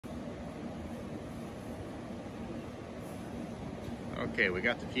Okay, we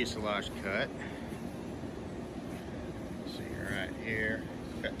got the fuselage cut. See right here,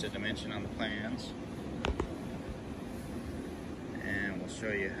 cut to dimension on the plans. And we'll show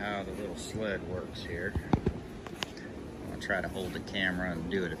you how the little sled works here. I'll try to hold the camera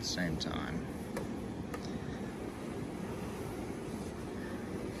and do it at the same time.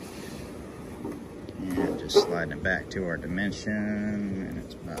 And just sliding it back to our dimension, and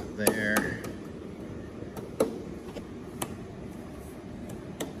it's about there.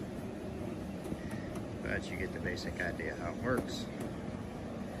 But you get the basic idea how it works.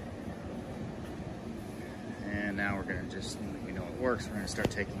 And now we're gonna just, we know it works, we're gonna start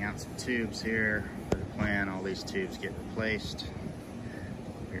taking out some tubes here. For the plan, all these tubes get replaced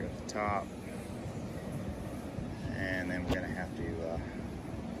here at the top. And then we're gonna have to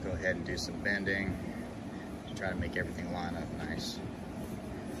go ahead and do some bending to try to make everything line up nice.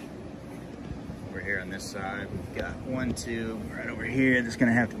 Over here on this side, we've got one tube right over here that's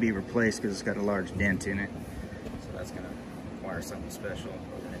gonna have to be replaced because it's got a large dent in it. So that's gonna require something special.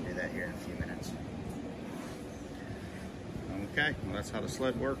 We're gonna do that here in a few minutes. Okay, well that's how the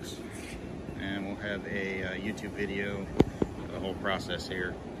sled works. And we'll have a YouTube video of the whole process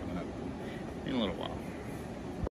here coming up in a little while.